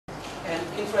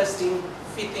and interesting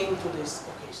fitting to this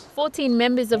occasion. 14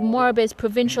 members of Morobe's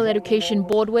Provincial Education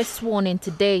Board were sworn in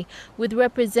today. With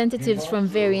representatives from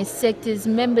various sectors,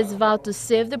 members vowed to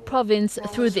serve the province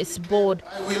through this board.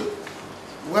 I will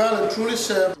well and truly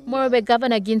serve. Morobe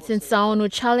Governor Ginson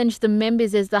Saonu challenged the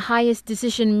members as the highest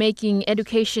decision-making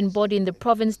education body in the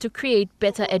province to create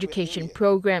better education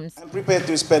programs. I'm prepared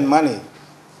to spend money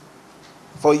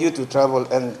for you to travel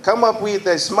and come up with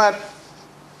a smart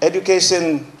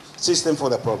education system for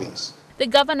the province. The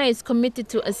governor is committed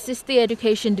to assist the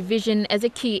education division as a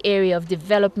key area of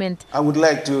development. I would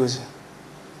like to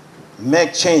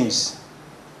make change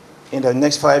in the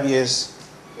next 5 years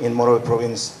in Morobe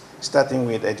province, starting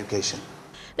with education.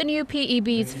 The new PEB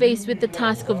is faced with the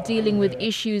task of dealing with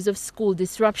issues of school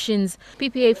disruptions.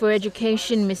 PPA for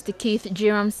Education, Mr. Keith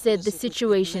Jiram, said the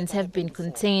situations have been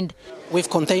contained. We've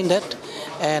contained it,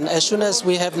 and as soon as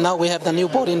we have the new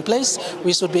board in place,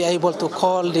 we should be able to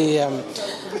call the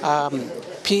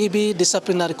PEB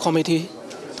disciplinary committee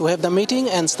to have the meeting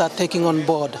and start taking on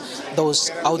board those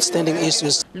outstanding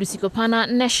issues. Lucy Kopana,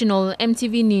 National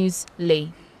EMTV News, Leh.